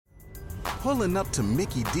Pulling up to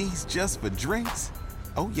Mickey D's just for drinks?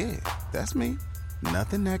 Oh yeah, that's me.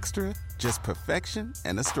 Nothing extra, just perfection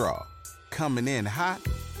and a straw. Coming in hot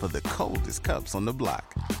for the coldest cups on the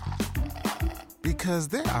block. Because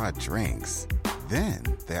there are drinks. Then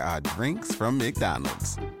there are drinks from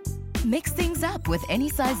McDonald's. Mix things up with any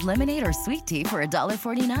size lemonade or sweet tea for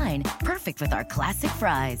 $1.49. Perfect with our classic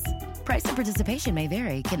fries. Price and participation may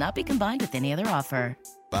vary. Cannot be combined with any other offer.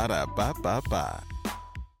 Ba-da-ba-ba-ba.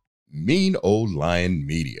 Mean Old Lion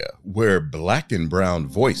Media, where black and brown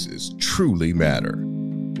voices truly matter.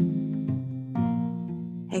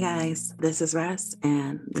 Hey guys, this is Russ,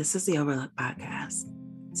 and this is the Overlook Podcast.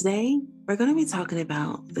 Today, we're going to be talking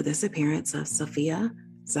about the disappearance of Sophia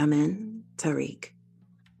Zaman Tareq.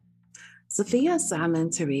 Sophia Zaman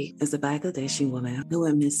Tareq is a Bangladeshi woman who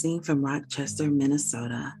went missing from Rochester,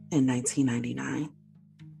 Minnesota in 1999.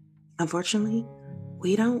 Unfortunately,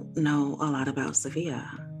 we don't know a lot about Sophia.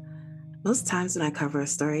 Most times when I cover a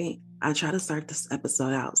story, I try to start this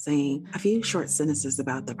episode out saying a few short sentences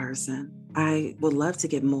about the person. I would love to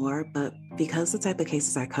get more, but because the type of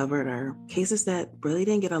cases I covered are cases that really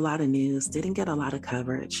didn't get a lot of news, didn't get a lot of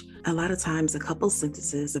coverage, a lot of times a couple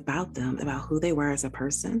sentences about them, about who they were as a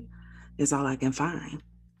person, is all I can find.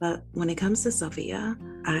 But when it comes to Sophia,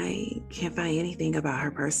 I can't find anything about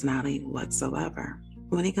her personality whatsoever.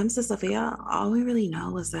 When it comes to Sophia, all we really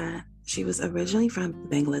know is that she was originally from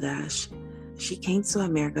Bangladesh. She came to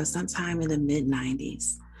America sometime in the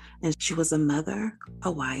mid-90s, and she was a mother,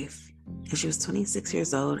 a wife, and she was 26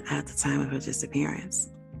 years old at the time of her disappearance.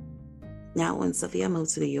 Now, when Sophia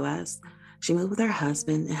moved to the U.S., she moved with her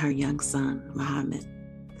husband and her young son, Mohammad.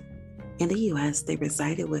 In the U.S., they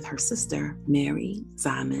resided with her sister, Mary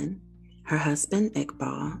Zaman, her husband,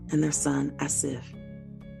 Iqbal, and their son, Asif.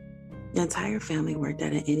 The entire family worked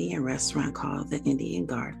at an Indian restaurant called the Indian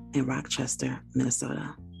Guard in Rochester,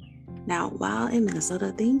 Minnesota. Now, while in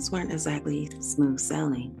Minnesota, things weren't exactly smooth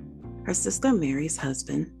sailing. Her sister Mary's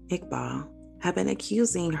husband, Iqbal, had been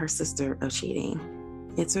accusing her sister of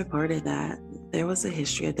cheating. It's reported that there was a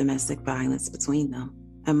history of domestic violence between them.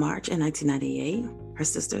 In March of 1998, her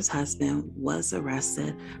sister's husband was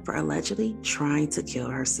arrested for allegedly trying to kill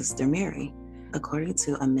her sister Mary, according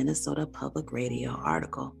to a Minnesota Public Radio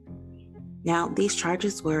article. Now, these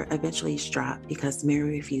charges were eventually dropped because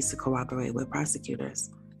Mary refused to cooperate with prosecutors.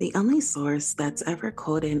 The only source that's ever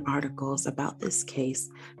quoted in articles about this case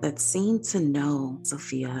that seemed to know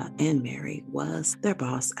Sophia and Mary was their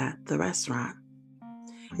boss at the restaurant.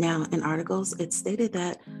 Now, in articles, it stated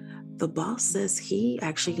that the boss says he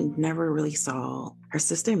actually never really saw her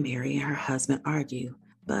sister Mary and her husband argue,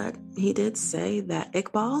 but he did say that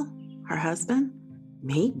Iqbal, her husband,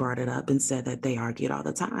 he brought it up and said that they argued all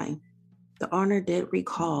the time. The owner did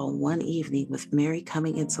recall one evening with Mary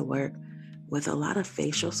coming into work with a lot of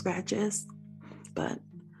facial scratches, but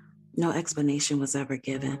no explanation was ever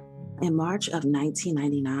given. In March of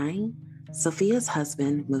 1999, Sophia's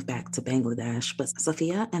husband moved back to Bangladesh, but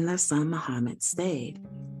Sophia and their son Mohammad stayed.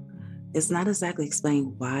 It's not exactly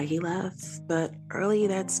explained why he left, but early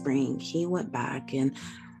that spring, he went back, and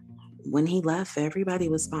when he left, everybody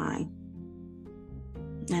was fine.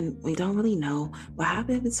 And we don't really know what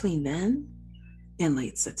happened between then and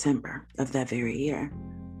late September of that very year.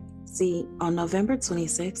 See, on November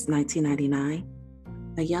 26,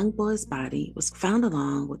 1999, a young boy's body was found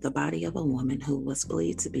along with the body of a woman who was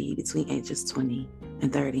believed to be between ages 20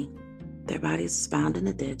 and 30. Their bodies was found in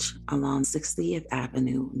a ditch along 60th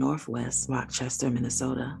Avenue, Northwest, Rochester,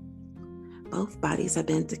 Minnesota. Both bodies had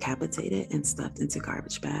been decapitated and stuffed into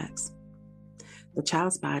garbage bags. The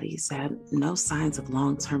child's bodies had no signs of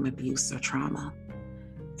long-term abuse or trauma,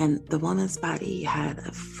 and the woman's body had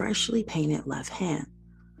a freshly painted left hand,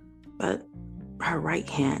 but her right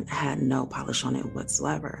hand had no polish on it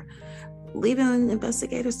whatsoever, leaving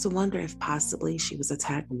investigators to wonder if possibly she was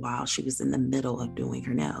attacked while she was in the middle of doing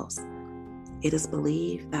her nails. It is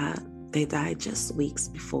believed that they died just weeks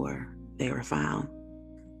before they were found.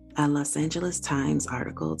 A Los Angeles Times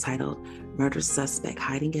article titled "Murder Suspect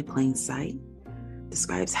Hiding in Plain Sight"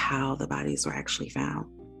 describes how the bodies were actually found.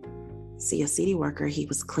 See, a city worker, he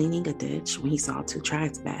was cleaning a ditch when he saw two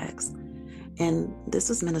trash bags. And this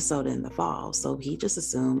was Minnesota in the fall, so he just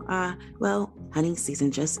assumed, hunting season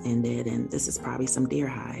just ended and this is probably some deer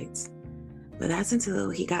hides. But that's until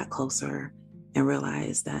he got closer and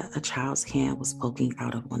realized that a child's hand was poking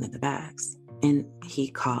out of one of the bags. And he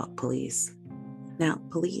called police. Now,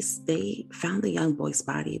 police, they found the young boy's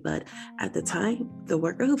body, but at the time, the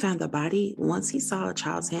worker who found the body, once he saw a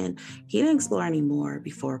child's hand, he didn't explore anymore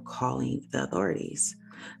before calling the authorities.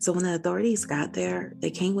 So when the authorities got there,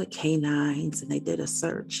 they came with canines and they did a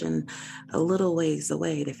search. And a little ways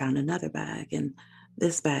away, they found another bag. And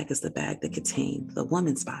this bag is the bag that contained the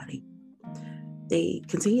woman's body. They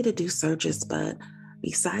continued to do searches, but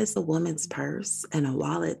besides the woman's purse and a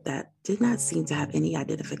wallet that did not seem to have any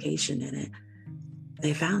identification in it,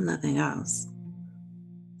 they found nothing else.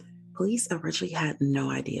 Police originally had no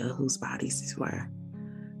idea whose bodies these were.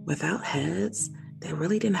 Without heads, they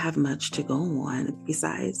really didn't have much to go on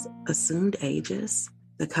besides assumed ages,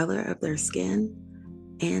 the color of their skin,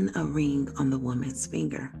 and a ring on the woman's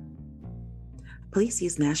finger. Police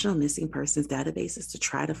used national missing persons databases to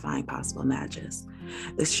try to find possible matches.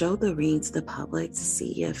 They showed the ring to the public to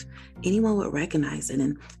see if anyone would recognize it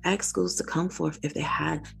and asked schools to come forth if they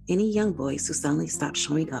had any young boys who suddenly stopped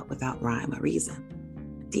showing up without rhyme or reason.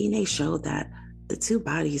 DNA showed that the two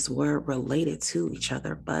bodies were related to each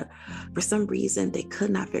other, but for some reason, they could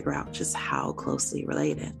not figure out just how closely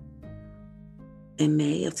related. In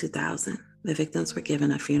May of 2000, the victims were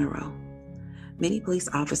given a funeral. Many police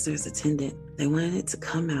officers attended. They wanted to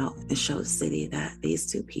come out and show the city that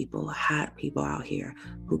these two people had people out here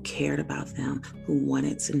who cared about them, who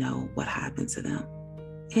wanted to know what happened to them.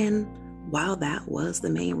 And while that was the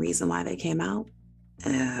main reason why they came out,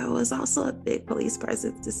 it was also a big police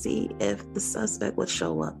presence to see if the suspect would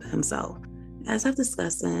show up himself. As I've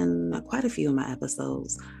discussed in quite a few of my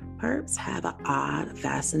episodes, perps have an odd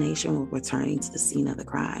fascination with returning to the scene of the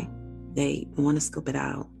crime. They want to scope it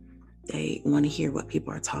out. They want to hear what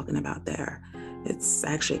people are talking about there. It's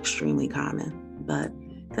actually extremely common, but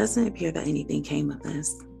it doesn't appear that anything came of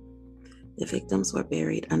this. The victims were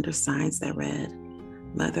buried under signs that read,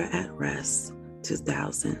 "Mother at Rest,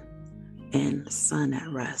 2000, and Son at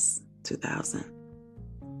Rest, 2000.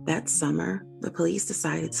 That summer, the police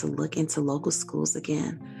decided to look into local schools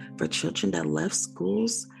again for children that left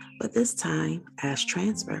schools, but this time as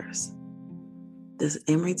transfers.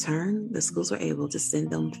 In return, the schools were able to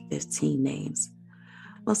send them 15 names,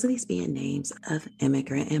 most of these being names of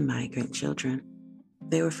immigrant and migrant children.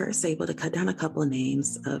 They were first able to cut down a couple of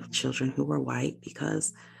names of children who were white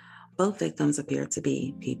because both victims appeared to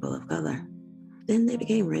be people of color. Then they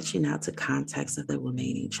began reaching out to contacts of the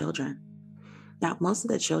remaining children. Now, most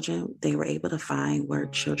of the children they were able to find were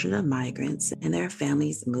children of migrants and their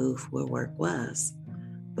families moved where work was.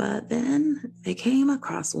 But then they came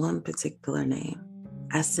across one particular name,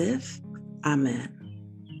 Asif Ahmed,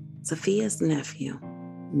 Sophia's nephew,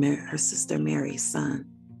 her sister Mary's son.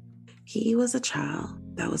 He was a child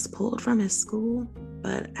that was pulled from his school,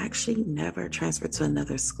 but actually never transferred to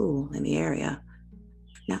another school in the area.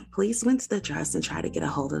 Now, police went to the address and tried to get a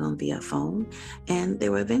hold of them via phone, and they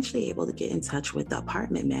were eventually able to get in touch with the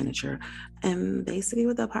apartment manager. And basically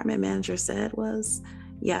what the apartment manager said was,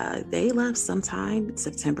 yeah, they left sometime in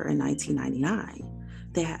September in 1999.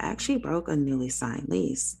 They had actually broke a newly signed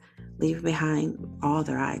lease, leaving behind all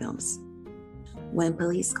their items. When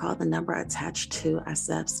police called the number attached to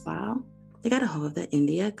Asif's file, they got a hold of the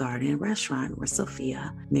India Garden restaurant where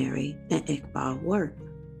Sophia, Mary, and Iqbal worked.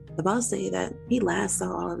 The boss said that he last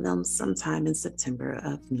saw all of them sometime in September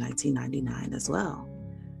of 1999 as well.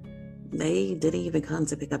 They didn't even come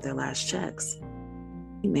to pick up their last checks.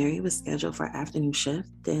 Mary was scheduled for afternoon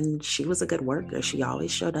shift, and she was a good worker. She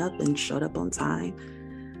always showed up on time.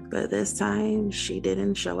 But this time, she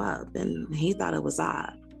didn't show up, and he thought it was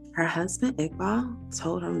odd. Her husband, Iqbal,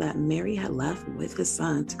 told him that Mary had left with his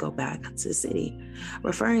son to go back to the city,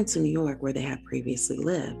 referring to New York where they had previously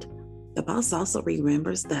lived. The boss also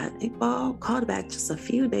remembers that Iqbal called back just a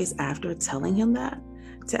few days after telling him that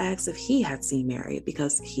to ask if he had seen Mary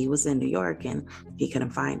because he was in New York and he couldn't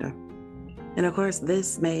find her. And of course,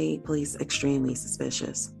 this made police extremely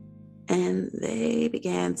suspicious. And they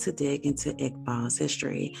began to dig into Iqbal's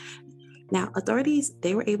history. Now, authorities,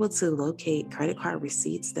 they were able to locate credit card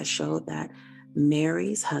receipts that showed that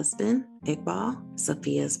Mary's husband, Iqbal,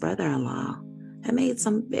 Sophia's brother-in-law, had made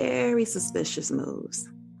some very suspicious moves.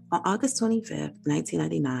 On August 25th,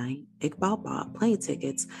 1999, Iqbal bought plane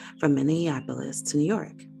tickets from Minneapolis to New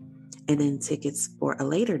York, and then tickets for a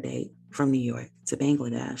later date from New York to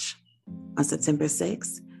Bangladesh. On September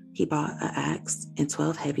 6th, he bought an axe and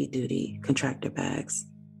 12 heavy-duty contractor bags.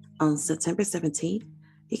 On September 17th,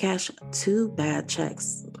 he cashed 2 bad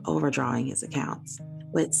checks, overdrawing his accounts.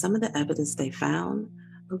 With some of the evidence they found,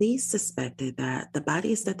 police suspected that the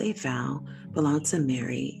bodies that they found belonged to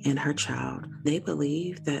Mary and her child. They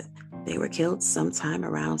believed that they were killed sometime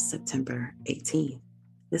around September 18th.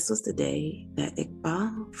 This was the day that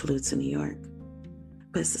Iqbal flew to New York.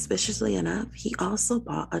 But suspiciously enough, he also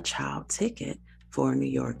bought a child ticket for New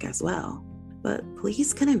York as well. But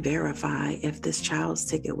police couldn't verify if this child's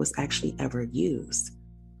ticket was actually ever used.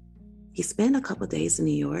 He spent a couple days in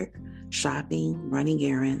New York, shopping, running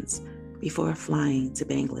errands, before flying to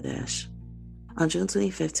Bangladesh. On June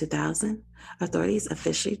 25, 2000, authorities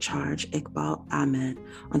officially charged Iqbal Ahmed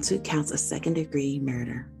on 2 counts of second-degree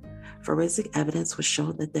murder. Forensic evidence would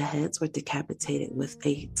show that the heads were decapitated with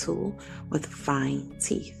a tool with fine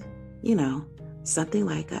teeth. Something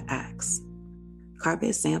like an axe.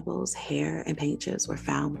 Carpet samples, hair, and paint chips were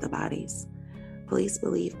found with the bodies. Police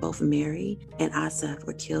believe both Mary and Asif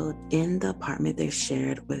were killed in the apartment they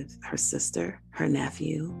shared with her sister, her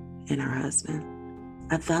nephew, and her husband.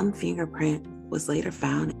 A thumb fingerprint was later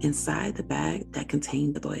found inside the bag that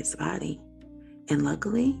contained the boy's body. And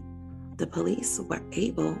luckily, the police were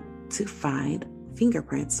able to find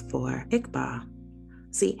fingerprints for Iqbal.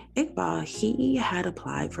 See, Iqbal, he had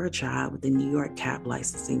applied for a job with the New York Cab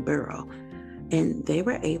Licensing Bureau, and they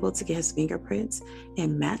were able to get his fingerprints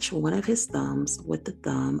and match one of his thumbs with the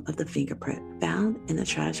thumb of the fingerprint found in a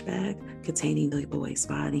trash bag containing the boy's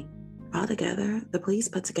body. Altogether, the police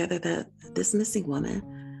put together that this missing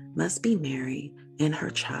woman must be Mary and her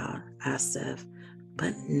child, Asif,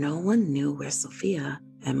 but no one knew where Sophia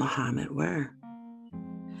and Mohammad were.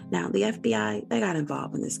 Now, the FBI, they got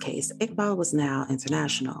involved in this case. Iqbal was now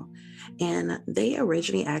international, and they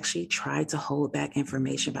originally actually tried to hold back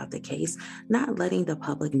information about the case, not letting the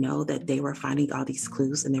public know that they were finding all these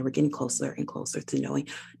clues, and they were getting closer and closer to knowing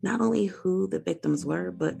not only who the victims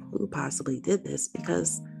were, but who possibly did this,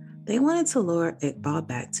 because they wanted to lure Iqbal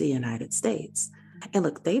back to the United States. And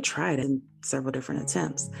look, they tried in several different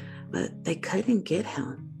attempts, but they couldn't get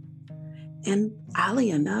him. And oddly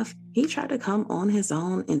enough, he tried to come on his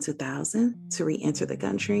own in 2000 to re-enter the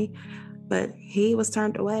country, but he was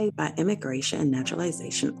turned away by Immigration and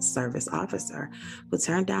Naturalization Service officer who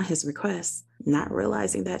turned down his request, not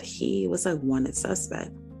realizing that he was a wanted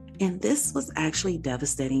suspect. And this was actually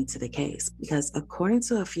devastating to the case because according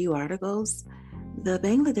to a few articles, the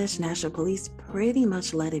Bangladesh National Police pretty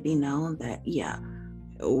much let it be known that,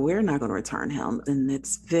 we're not going to return him, and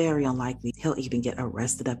it's very unlikely he'll even get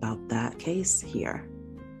arrested about that case here.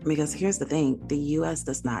 Because here's the thing, the U.S.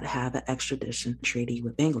 does not have an extradition treaty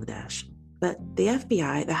with Bangladesh. But the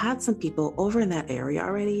FBI, they had some people over in that area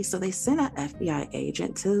already, so they sent an FBI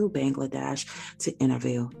agent to Bangladesh to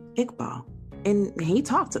interview Iqbal. And he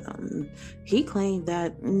talked to them. He claimed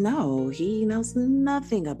that, no, he knows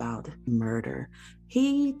nothing about murder.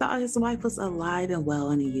 He thought his wife was alive and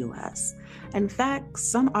well in the U.S. In fact,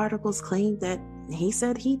 some articles claim that he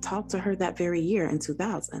said he talked to her that very year in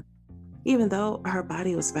 2000, even though her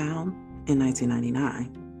body was found in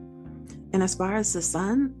 1999. And as far as his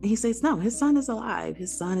son, he says, no, his son is alive.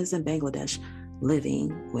 His son is in Bangladesh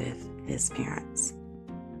living with his parents.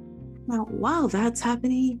 Now, while that's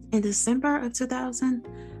happening, in December of 2000,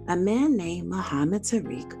 a man named Mohammad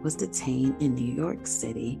Tareq was detained in New York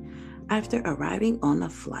City after arriving on a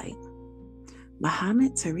flight.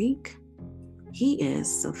 Mohammad Tareq, he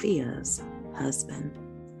is Sophia's husband.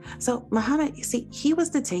 So Mohammad, he was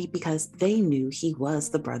detained because they knew he was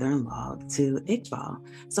the brother-in-law to Iqbal.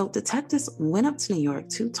 So detectives went up to New York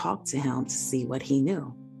to talk to him to see what he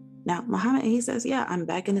knew. Now, Mohammad, he says, I'm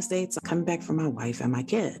back in the States. I'm coming back for my wife and my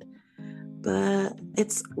kid. But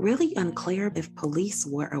it's really unclear if police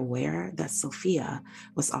were aware that Sophia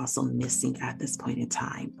was also missing at this point in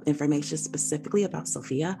time. Information specifically about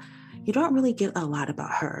Sophia, you don't really get a lot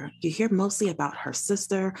about her. You hear mostly about her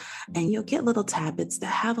sister, and you'll get little tidbits that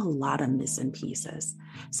have a lot of missing pieces.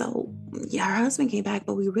 So, her husband came back,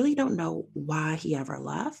 but we really don't know why he ever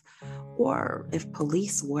left, or if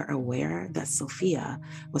police were aware that Sophia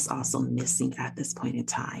was also missing at this point in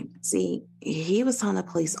time. See, he was telling the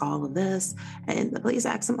police all of this, and the police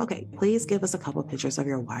asked him, okay, please give us a couple pictures of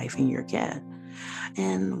your wife and your kid.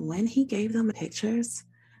 And when he gave them pictures,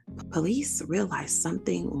 police realized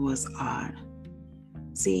something was odd.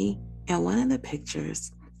 See, in one of the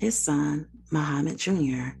pictures, his son, Mohammad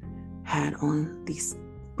Jr., had on these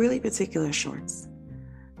really particular shorts.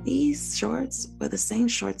 These shorts were the same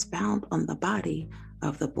shorts found on the body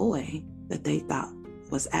of the boy that they thought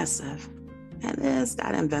was Asif. And this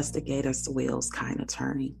got investigators' wheels kind of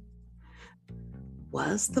turning.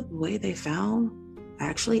 Was the boy they found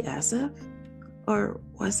actually Asif? Or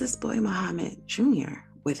was this boy Mohammad Jr.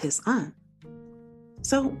 with his aunt?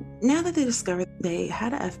 So now that they discovered, they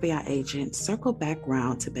had an FBI agent circle back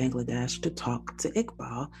round to Bangladesh to talk to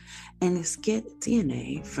Iqbal and get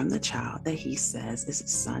DNA from the child that he says is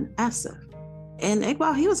his son, Asif. And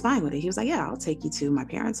Iqbal, he was fine with it. He was like, I'll take you to my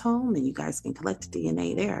parents' home and you guys can collect the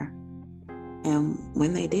DNA there. And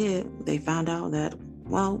when they did, they found out that,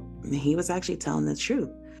 he was actually telling the truth.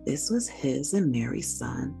 This was his and Mary's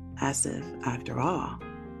son, Asif, after all.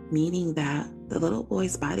 meaning that the little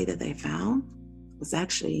boy's body that they found was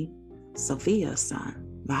actually Sophia's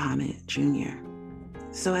son, Mohammad Jr.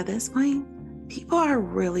 So at this point, people are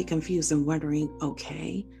really confused and wondering,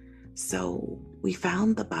 okay, so we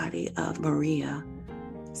found the body of Maria,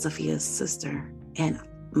 Sophia's sister, and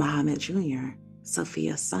Mohammad Jr.,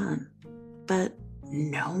 Sophia's son. But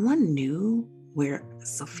no one knew where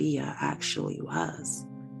Sophia actually was.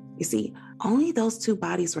 You see, only those two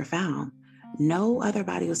bodies were found. No other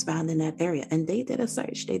body was found in that area. And they did a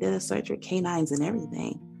search. They did a search with canines and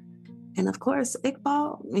everything. And of course,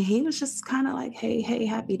 Iqbal, he was just kind of like, hey,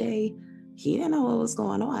 happy day. He didn't know what was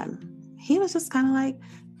going on. He was just kind of like,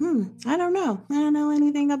 I don't know. I don't know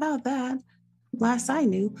anything about that. Last I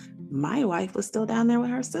knew, my wife was still down there with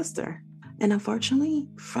her sister. And unfortunately,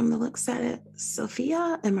 from the looks at it,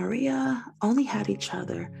 Sophia and Maria only had each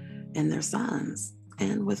other and their sons.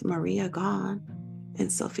 And with Maria gone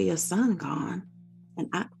and Sophia's son gone,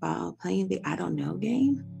 and Iqbal playing the I don't know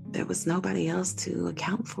game, there was nobody else to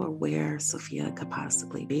account for where Sophia could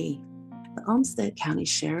possibly be. The Olmsted County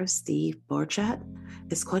Sheriff Steve Borchardt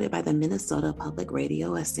is quoted by the Minnesota Public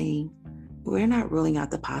Radio as saying, "We're not ruling out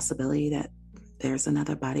the possibility that there's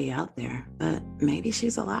another body out there, but maybe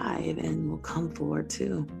she's alive and will come forward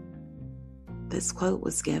too." This quote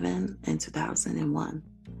was given in 2001.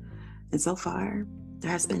 And so far,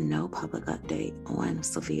 there has been no public update on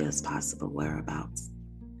Sophia's possible whereabouts.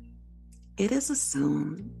 It is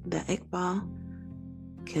assumed that Iqbal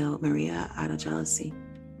killed Maria out of jealousy.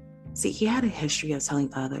 See, he had a history of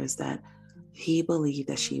telling others that he believed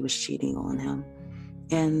that she was cheating on him.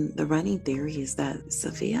 And the running theory is that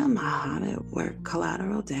Sophia and Mohammad were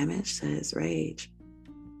collateral damage to his rage.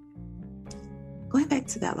 Going back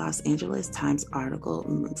to that Los Angeles Times article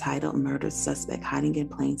titled "Murdered Suspect Hiding in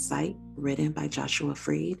Plain Sight," written by Joshua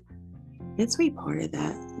Freed, it's reported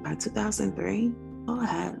that by 2003, Paul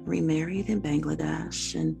had remarried in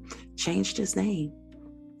Bangladesh and changed his name.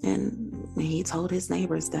 And he told his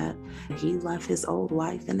neighbors that he left his old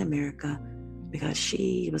wife in America because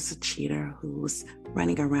she was a cheater who was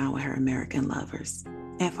running around with her American lovers.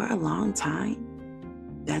 And for a long time,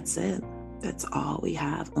 that's it. That's all we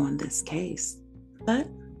have on this case. But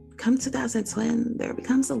come 2010, there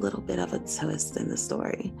becomes a little bit of a twist in the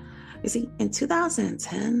story. You see, in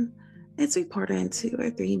 2010, it's reported in 2 or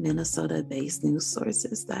 3 Minnesota-based news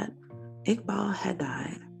sources that Iqbal had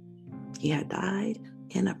died. He had died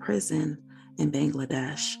in a prison in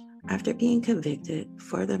Bangladesh after being convicted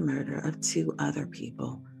for the murder of 2 other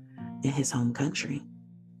people in his home country.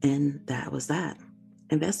 And that was that.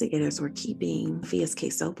 Investigators were keeping Sophia's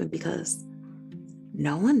case open because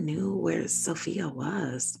no one knew where Sophia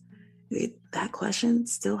was. That question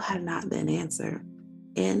still had not been answered.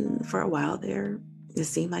 And for a while there, it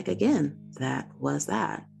seemed like, again, that was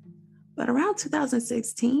that. But around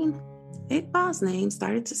 2016, Iqbal's name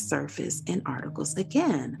started to surface in articles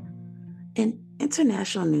again. In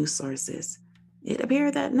international news sources, it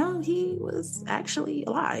appeared that no, he was actually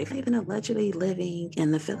alive, even allegedly living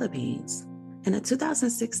in the Philippines. In a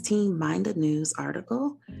 2016 Mind the News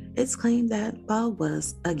article, it's claimed that Iqbal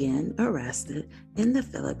was again arrested in the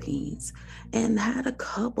Philippines and had a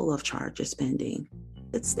couple of charges pending.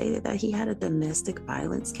 It stated that he had a domestic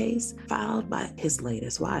violence case filed by his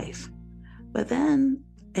latest wife. But then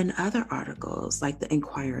in other articles like the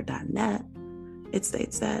Inquirer.net, it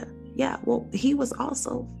states that, he was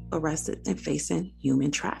also arrested and facing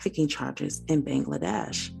human trafficking charges in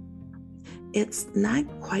Bangladesh. It's not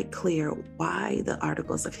quite clear why the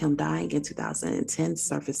articles of him dying in 2010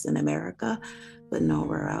 surfaced in America, but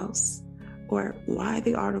nowhere else, or why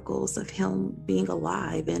the articles of him being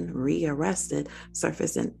alive and re-arrested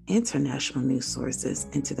surfaced in international news sources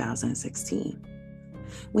in 2016.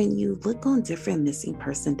 When you look on different missing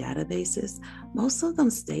person databases, most of them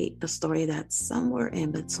state a story that's somewhere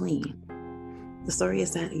in between. The story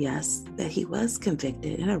is that, yes, that he was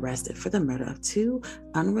convicted and arrested for the murder of 2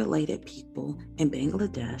 unrelated people in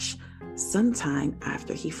Bangladesh sometime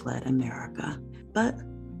after he fled America. But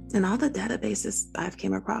in all the databases I've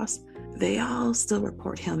came across, they all still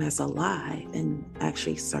report him as alive and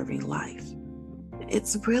actually serving life.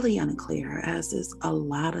 It's really unclear, as is a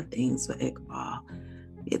lot of things with Iqbal.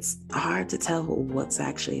 It's hard to tell what's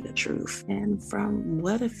actually the truth. And from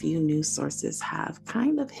what a few news sources have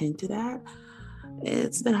kind of hinted at,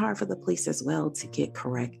 it's been hard for the police as well to get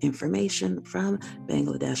correct information from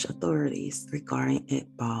Bangladesh authorities regarding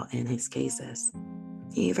Iqbal and his cases.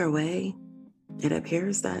 Either way, it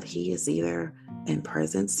appears that he is either in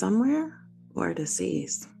prison somewhere or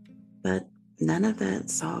deceased. But none of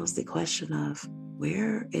that solves the question of,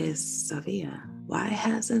 where is Sophia? Why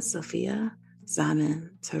hasn't Sophia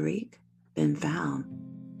Zaman Tareq been found?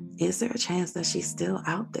 Is there a chance that she's still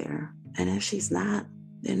out there? And if she's not,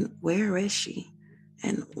 then where is she?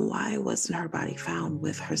 And why wasn't her body found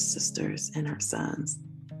with her sisters and her sons?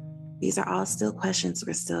 These are all still questions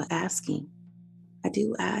we're still asking. I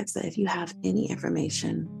do ask that if you have any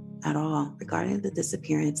information at all regarding the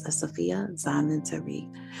disappearance of Sophia Zaman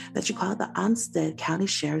Tareq, that you call the Olmsted County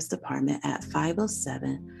Sheriff's Department at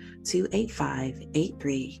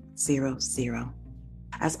 507-285-8300.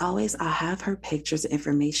 As always, I'll have her pictures and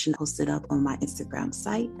information posted up on my Instagram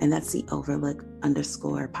site, and that's the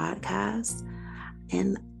Overlook_podcast.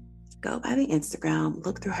 And go by the Instagram,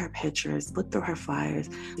 look through her pictures, look through her flyers,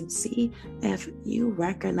 and see if you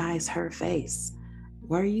recognize her face.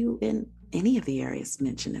 Were you in any of the areas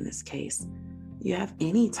mentioned in this case? You have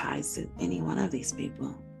any ties to any one of these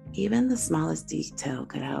people? Even the smallest detail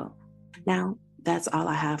could help. Now, that's all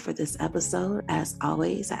I have for this episode. As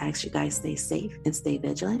always, I ask you guys stay safe and stay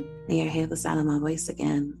vigilant. And you'll hear the sound of my voice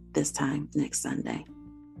again this time next Sunday.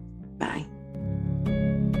 Bye.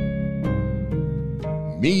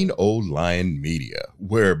 Mean Old Lion Media,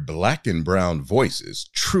 where Black and brown voices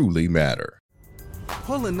truly matter.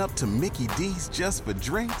 Pulling up to Mickey D's just for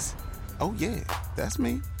drinks? Oh yeah, that's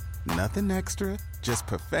me. Nothing extra, just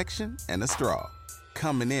perfection and a straw.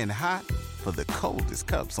 Coming in hot for the coldest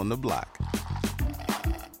cups on the block.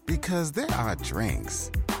 Because there are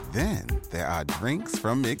drinks. Then there are drinks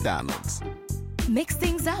from McDonald's. Mix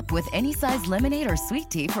things up with any size lemonade or sweet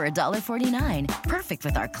tea for $1.49. Perfect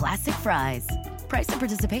with our classic fries. Price and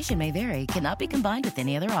participation may vary. Cannot be combined with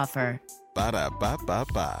any other offer.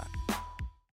 Ba-da-ba-ba-ba.